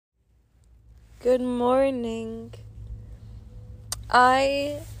Good morning.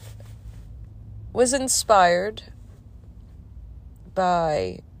 I was inspired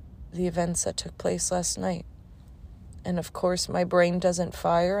by the events that took place last night. And of course, my brain doesn't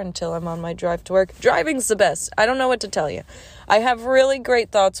fire until I'm on my drive to work. Driving's the best. I don't know what to tell you. I have really great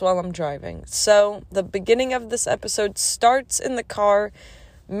thoughts while I'm driving. So the beginning of this episode starts in the car.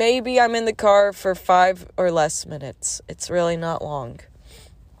 Maybe I'm in the car for 5 or less minutes. It's really not long.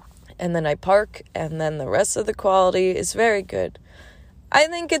 And then I park, and then the rest of the quality is very good. I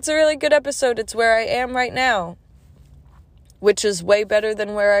think it's a really good episode. It's where I am right now, which is way better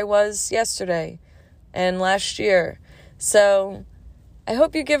than where I was yesterday and last year. So I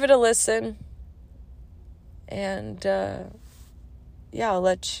hope you give it a listen. And I'll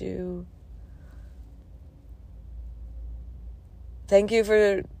let you. Thank you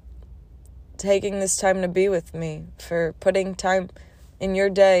for taking this time to be with me, for putting time in your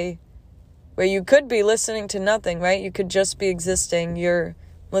day where you could be listening to nothing, right? You could just be existing. You're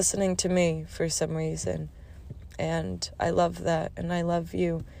listening to me for some reason. And I love that. And I love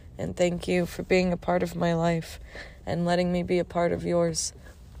you. And thank you for being a part of my life and letting me be a part of yours.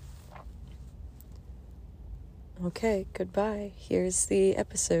 Okay, goodbye. Here's the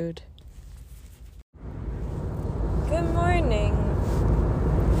episode. Good morning.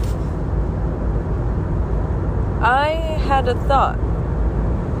 I had a thought.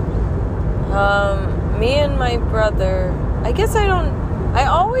 Me and my brother, I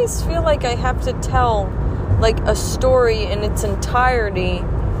always feel like I have to tell like a story in its entirety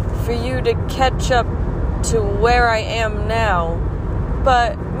for you to catch up to where I am now,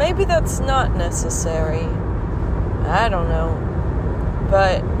 but maybe that's not necessary. I don't know.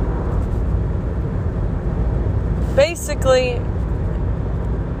 But basically,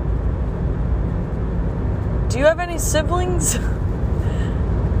 do you have any siblings?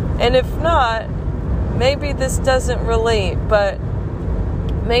 And if not, maybe this doesn't relate, but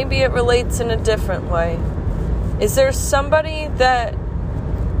maybe it relates in a different way. Is there somebody that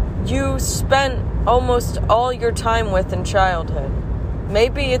you spent almost all your time with in childhood?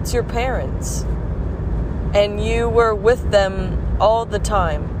 Maybe it's your parents, and you were with them all the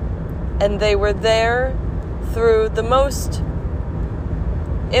time, and they were there through the most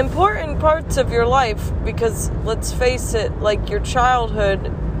important parts of your life, because let's face it, like your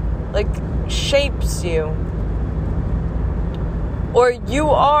childhood shapes you, or you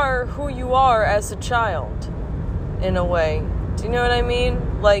are who you are as a child in a way. Do you know what I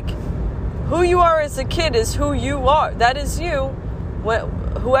mean? Like, who you are as a kid is who you are. That is you.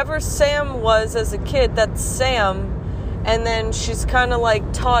 Whoever Sam was as a kid, that's Sam. And then she's kind of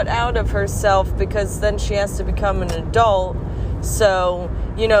like taught out of herself because then she has to become an adult. So,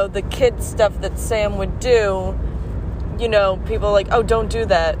 the kid stuff that Sam would do, people are like, oh, don't do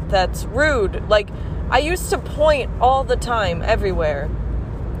that. That's rude. Like, I used to point all the time, everywhere.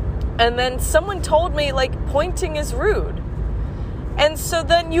 And then someone told me, pointing is rude. And so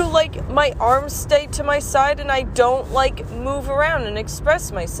then my arms stay to my side and I don't, move around and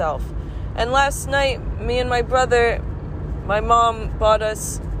express myself. And last night, me and my brother, my mom bought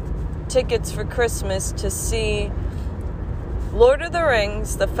us tickets for Christmas to see Lord of the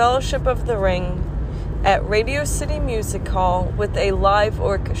Rings, The Fellowship of the Ring, at Radio City Music Hall with a live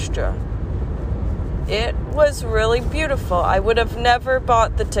orchestra. It was really beautiful. I would have never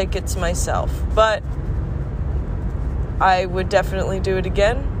bought the tickets myself, but I would definitely do it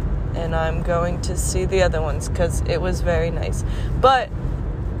again, and I'm going to see the other ones because it was very nice. But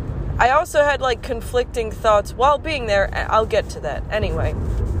I also had conflicting thoughts while being there. I'll get to that anyway.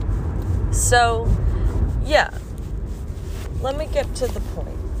 So, yeah. Let me get to the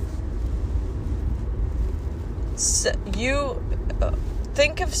point. So you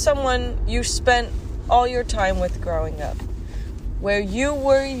think of someone you spent all your time with growing up, where you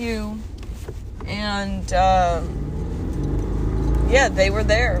were you, and they were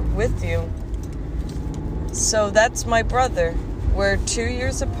there with you. So that's my brother. We're 2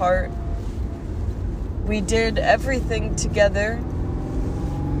 years apart. We did everything together.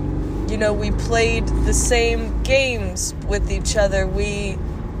 We played the same games with each other.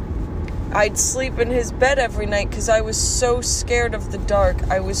 I'd sleep in his bed every night because I was so scared of the dark.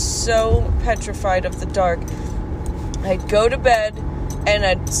 I was so petrified of the dark. I'd go to bed, and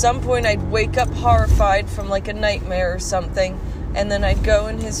at some point I'd wake up horrified from a nightmare or something, and then I'd go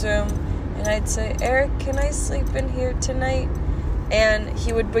in his room, and I'd say, Eric, can I sleep in here tonight? And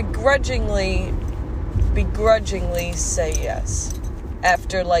he would begrudgingly say yes,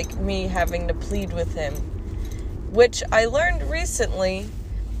 after me having to plead with him, which I learned recently.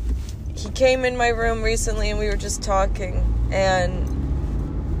 He came in my room recently and we were just talking, and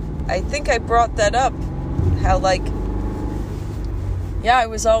I think I brought that up. How, like, yeah, I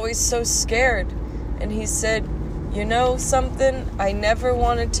was always so scared. And he said, you know something? I never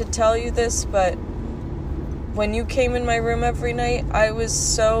wanted to tell you this, but when you came in my room every night, I was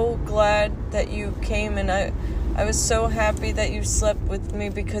so glad that you came, and I was so happy that you slept with me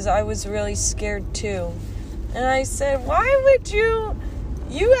because I was really scared too. And I said, why would you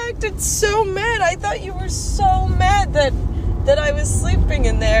acted so mad. I thought you were so mad that I was sleeping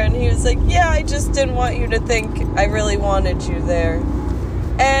in there. And he was like, yeah, I just didn't want you to think I really wanted you there.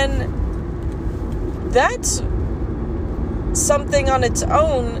 And that's something on its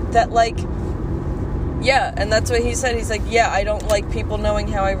own that, like, yeah, and that's what he said. He's like, yeah, I don't like people knowing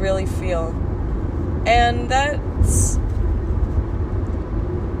how I really feel. And that's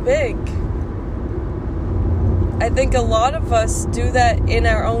big. I think a lot of us do that in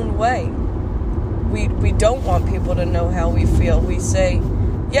our own way. We don't want people to know how we feel. We say,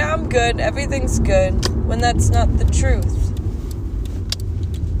 yeah, I'm good, everything's good, when that's not the truth.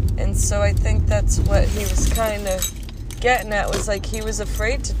 And so I think that's what he was kind of getting at, was like he was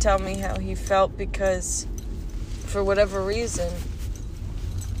afraid to tell me how he felt because, for whatever reason.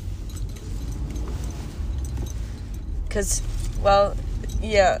 Because, well,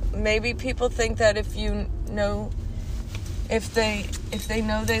 yeah, maybe people think that if they know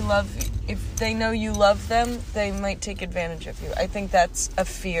you love them, they might take advantage of you. I think that's a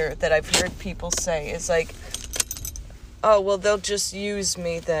fear that I've heard people say, is like, oh, well, they'll just use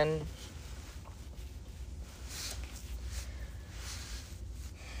me then.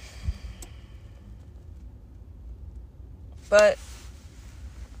 But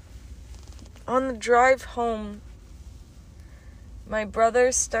on the drive home, my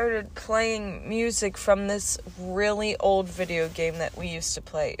brother started playing music from this really old video game that we used to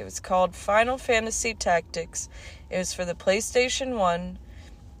play. It was called Final Fantasy Tactics. It was for the PlayStation 1.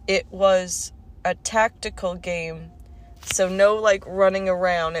 It was a tactical game, so no, like, running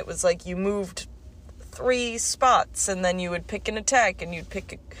around. It was like you moved 3 spots, and then you would pick an attack, and you'd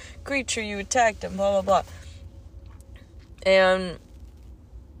pick a creature you attacked, and blah, blah, blah. And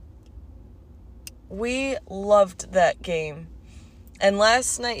we loved that game. And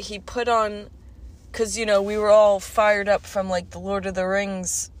last night he put on, because, you know, we were all fired up from, like, the Lord of the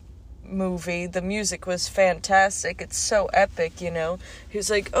Rings movie. The music was fantastic. It's so epic, you know. He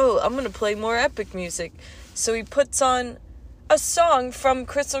was like, oh, I'm going to play more epic music. So he puts on a song from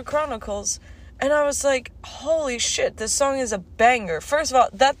Crystal Chronicles. And I was like, holy shit, this song is a banger. First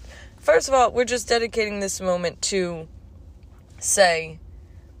of all, we're just dedicating this moment to say,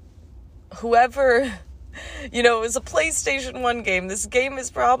 whoever, you know, it was a PlayStation 1 game. This game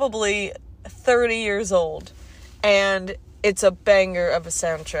is probably 30 years old, and it's a banger of a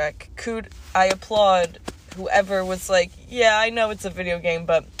soundtrack. I applaud whoever was like, yeah, I know it's a video game,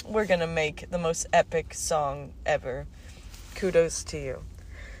 but we're gonna make the most epic song ever. Kudos to you.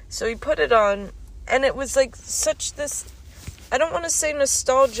 So he put it on, and it was like such this, I don't want to say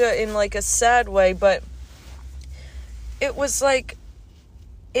nostalgia in like a sad way, but it was like,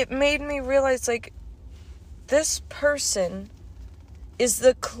 it made me realize, like, this person is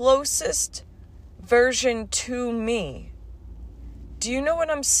the closest version to me. Do you know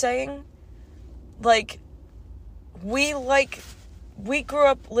what I'm saying? Like, we grew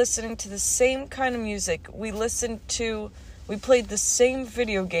up listening to the same kind of music. We played the same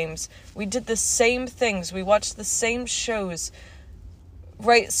video games. We did the same things. We watched the same shows.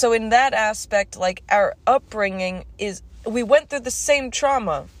 Right? So in that aspect, like, our upbringing we went through the same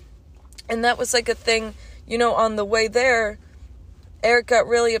trauma. And that was like a thing, you know, on the way there, Eric got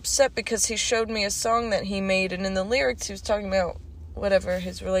really upset because he showed me a song that he made, and in the lyrics he was talking about whatever,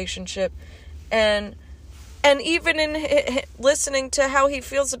 his relationship. And even in listening to how he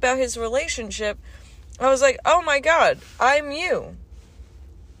feels about his relationship, I was like, oh my God, I'm you.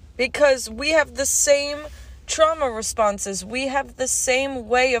 Because we have the same trauma responses. We have the same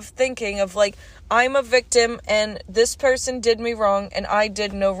way of thinking of, like, I'm a victim and this person did me wrong and I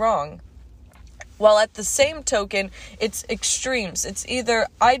did no wrong. While at the same token, it's extremes. It's either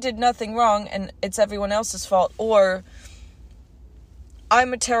I did nothing wrong and it's everyone else's fault, or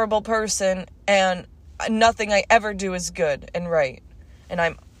I'm a terrible person and nothing I ever do is good and right, and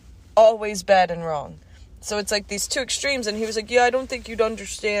I'm always bad and wrong. So it's like these two extremes, and he was like, yeah, I don't think you'd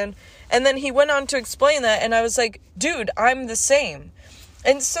understand. And then he went on to explain that, and I was like, dude, I'm the same.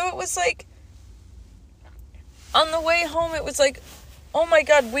 And so it was like, on the way home, it was like, oh my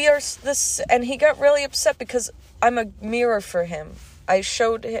God, we are this, and he got really upset because I'm a mirror for him. I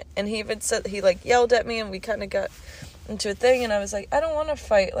showed him, and he even said, he like yelled at me, and we kind of got into a thing, and I was like, I don't want to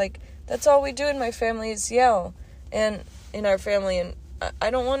fight. Like, that's all we do in my family is yell, and in our family, and I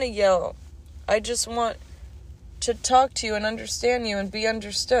don't want to yell. I just want to talk to you and understand you and be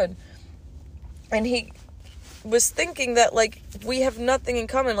understood. And he was thinking that, like, we have nothing in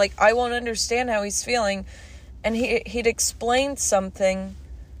common. Like, I won't understand how he's feeling. And he'd explain something,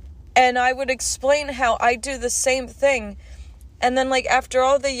 and I would explain how I do the same thing. And then, like, after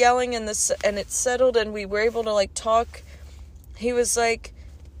all the yelling and it settled and we were able to, like, talk, he was like,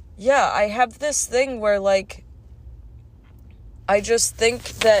 yeah, I have this thing where, like, I just think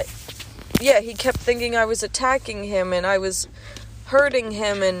that, yeah, he kept thinking I was attacking him and I was hurting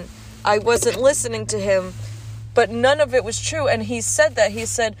him and I wasn't listening to him, but none of it was true. And he said that. He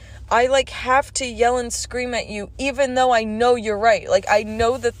said, I, like, have to yell and scream at you even though I know you're right. Like, I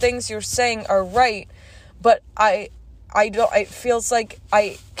know the things you're saying are right, but I don't, it feels like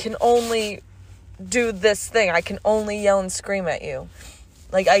I can only do this thing. I can only yell and scream at you.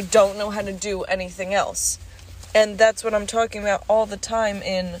 Like, I don't know how to do anything else. And that's what I'm talking about all the time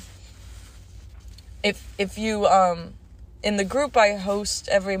if you, in the group I host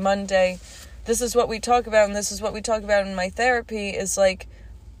every Monday, this is what we talk about, and this is what we talk about in my therapy, is like,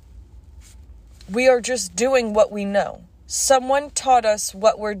 we are just doing what we know. Someone taught us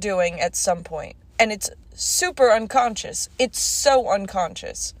what we're doing at some point, and it's super unconscious. It's so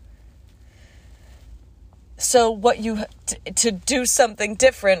unconscious. So what to do something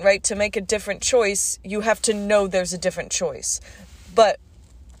different, right? To make a different choice, you have to know there's a different choice. But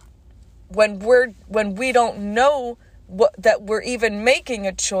when we don't know that we're even making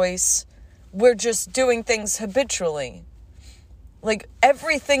a choice, we're just doing things habitually. Like,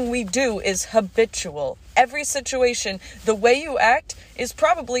 everything we do is habitual. Every situation, the way you act is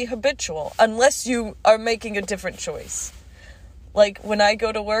probably habitual, unless you are making a different choice. Like, when I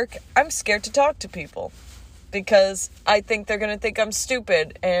go to work, I'm scared to talk to people because I think they're going to think I'm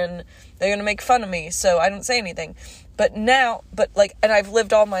stupid and they're going to make fun of me, so I don't say anything. And I've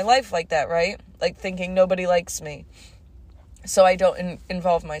lived all my life like that, right? Like, thinking nobody likes me. So I don't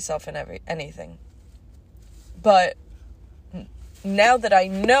involve myself in anything. But now that I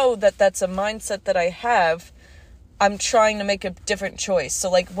know that that's a mindset that I have, I'm trying to make a different choice.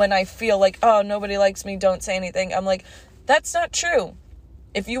 So, like, when I feel like, oh, nobody likes me, don't say anything, I'm like, that's not true.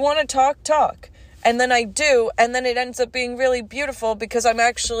 If you want to talk, talk. And then I do, and then it ends up being really beautiful because I'm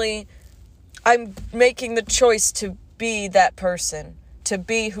making the choice to be that person, to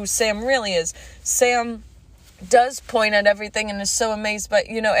be who Sam really is. Sam does point at everything and is so amazed. But,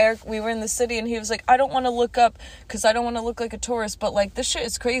 Eric, we were in the city and he was like, I don't want to look up because I don't want to look like a tourist, but, like, this shit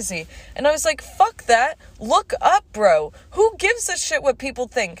is crazy. And I was like, fuck that. Look up, bro. Who gives a shit what people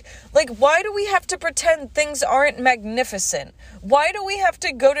think? Like, why do we have to pretend things aren't magnificent? Why do we have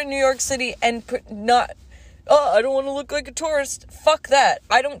to go to New York City and I don't want to look like a tourist? Fuck that.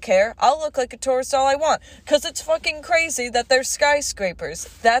 I don't care. I'll look like a tourist all I want because it's fucking crazy that there's skyscrapers.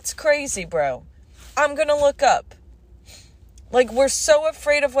 That's crazy, bro. I'm gonna look up. Like, we're so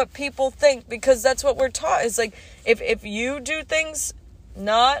afraid of what people think because that's what we're taught. Is like, if you do things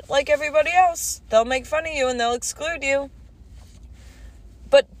not like everybody else, they'll make fun of you and they'll exclude you.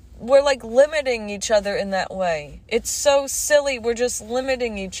 But we're, like, limiting each other in that way. It's so silly. We're just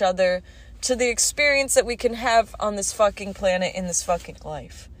limiting each other to the experience that we can have on this fucking planet in this fucking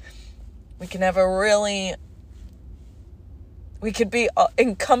life. We can have we could be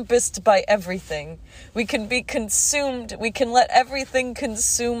encompassed by everything. We can be consumed. We can let everything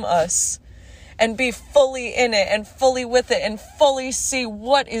consume us and be fully in it and fully with it and fully see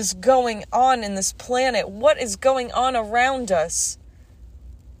what is going on in this planet, what is going on around us.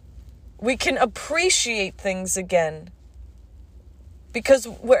 We can appreciate things again because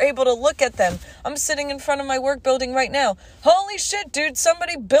we're able to look at them. I'm sitting in front of my work building right now. Holy shit, dude,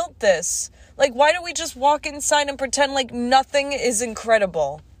 somebody built this. Like, why don't we just walk inside and pretend like nothing is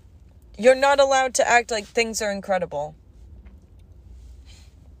incredible? You're not allowed to act like things are incredible.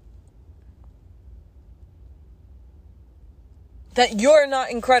 That you're not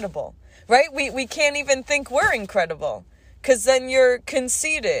incredible, right? We can't even think we're incredible because then you're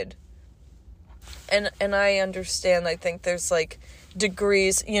conceited. And I understand. I think there's, like,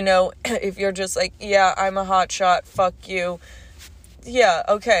 degrees, if you're just like, yeah, I'm a hotshot, fuck you. Yeah,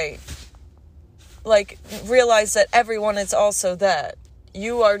 okay. Like, realize that everyone is also that.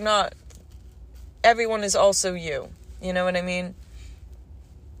 You are not. Everyone is also you. You know what I mean?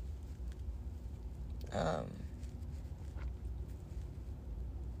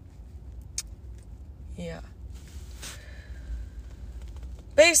 Yeah.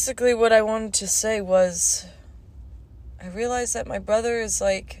 Basically, what I wanted to say was, I realized that my brother is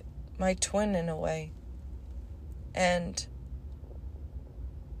like my twin in a way. And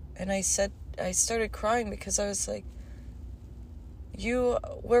I started crying because I was like, You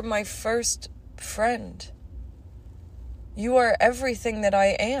were my first friend. You are everything that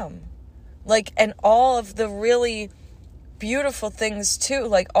I am. Like, and all of the really beautiful things too.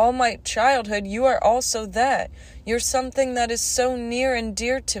 Like, all my childhood, you are also that. You're something that is so near and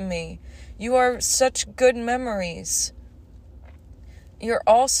dear to me. You are such good memories. You're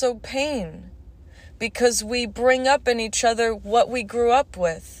also pain. Because we bring up in each other what we grew up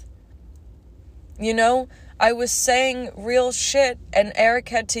with. You know, I was saying real shit and Eric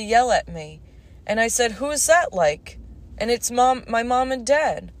had to yell at me. And I said, who's that like? And it's my mom and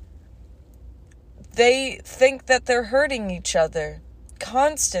dad. They think that they're hurting each other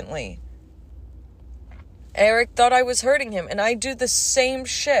constantly. Eric thought I was hurting him, and I do the same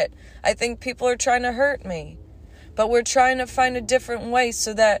shit. I think people are trying to hurt me. But we're trying to find a different way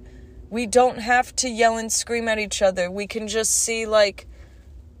so that we don't have to yell and scream at each other. We can just see like,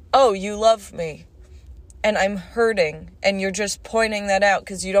 oh, you love me. And I'm hurting. And you're just pointing that out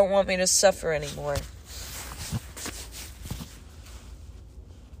because you don't want me to suffer anymore.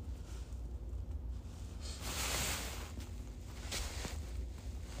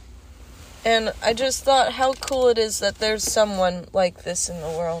 And I just thought how cool it is that there's someone like this in the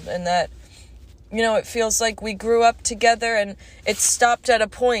world. And that, you know, it feels like we grew up together and it stopped at a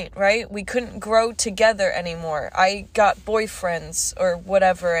point, right? We couldn't grow together anymore. I got boyfriends or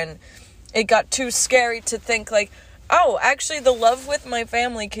whatever, and it got too scary to think like, oh, actually the love with my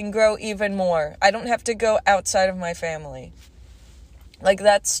family can grow even more. I don't have to go outside of my family. Like,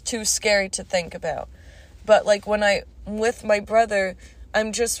 that's too scary to think about. But like when I'm with my brother,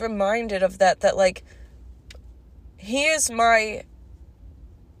 I'm just reminded of that like, he is me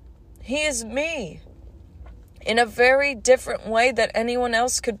in a very different way that anyone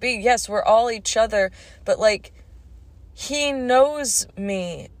else could be. Yes, we're all each other, but like, he knows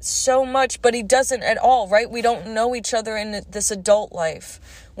me so much, but he doesn't at all, right? We don't know each other in this adult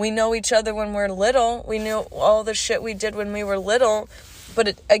life. We know each other when we're little. We knew all the shit we did when we were little,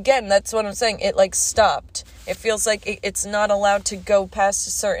 but again, that's what I'm saying. It like stopped. It feels like it's not allowed to go past a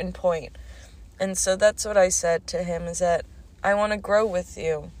certain point. And so that's what I said to him, is that I want to grow with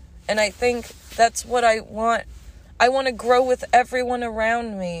you. And I think that's what I want. I want to grow with everyone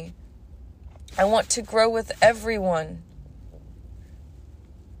around me. I want to grow with everyone.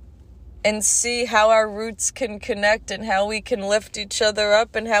 And see how our roots can connect and how we can lift each other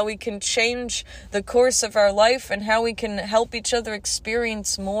up and how we can change the course of our life and how we can help each other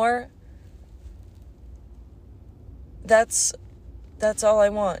experience more. That's all I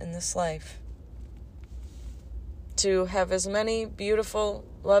want in this life. To have as many beautiful,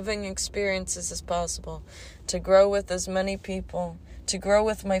 loving experiences as possible. To grow with as many people. To grow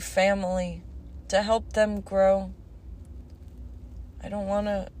with my family. To help them grow. I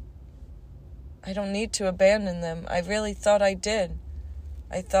don't need to abandon them. I really thought I did.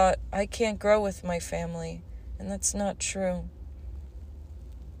 I thought I can't grow with my family. And that's not true.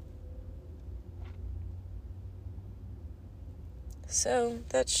 So,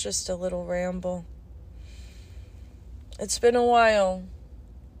 that's just a little ramble. It's been a while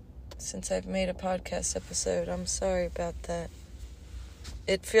since I've made a podcast episode. I'm sorry about that.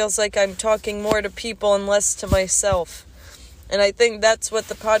 It feels like I'm talking more to people and less to myself. And I think that's what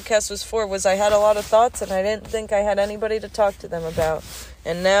the podcast was for, was I had a lot of thoughts and I didn't think I had anybody to talk to them about.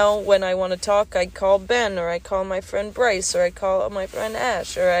 And now when I want to talk, I call Ben, or I call my friend Bryce, or I call my friend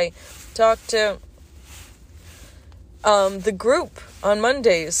Ash, or I talk to the group on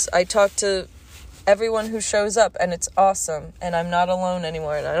Mondays. I talk to everyone who shows up, and it's awesome. And I'm not alone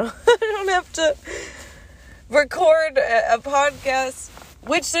anymore, and I don't have to record a podcast,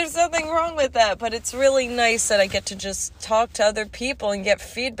 which there's nothing wrong with that, but it's really nice that I get to just talk to other people and get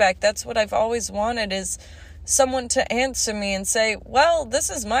feedback. That's what I've always wanted, is someone to answer me and say, well, this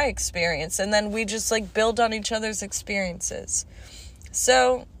is my experience, and then we just like build on each other's experiences.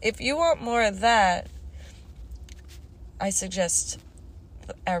 So if you want more of that, I suggest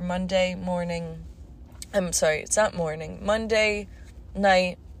our Monday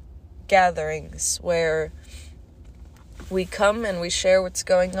night gatherings, where we come and we share what's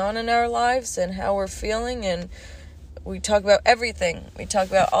going on in our lives and how we're feeling, and we talk about everything. We talk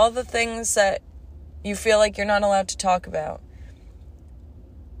about all the things that you feel like you're not allowed to talk about.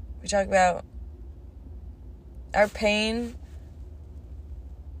 We talk about our pain,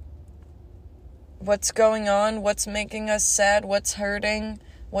 what's going on, what's making us sad, what's hurting,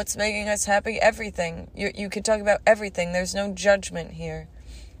 what's making us happy, everything. You could talk about everything. There's no judgment here.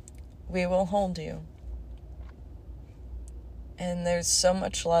 We will hold you. And there's so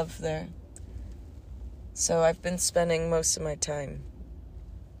much love there. So I've been spending most of my time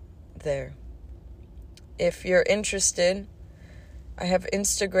there. If you're interested I have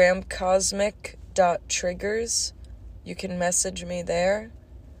Instagram, cosmic.triggers. You can message me there.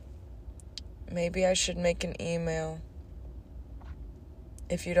 Maybe I should make an email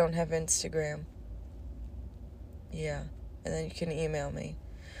if you don't have Instagram. Yeah, and then you can email me.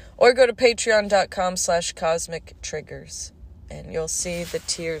 Or go to patreon.com/cosmictriggers, and you'll see the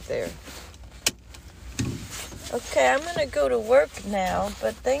tier there. Okay, I'm going to go to work now,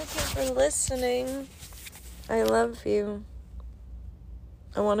 but thank you for listening. I love you.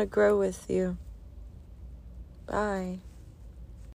 I want to grow with you. Bye.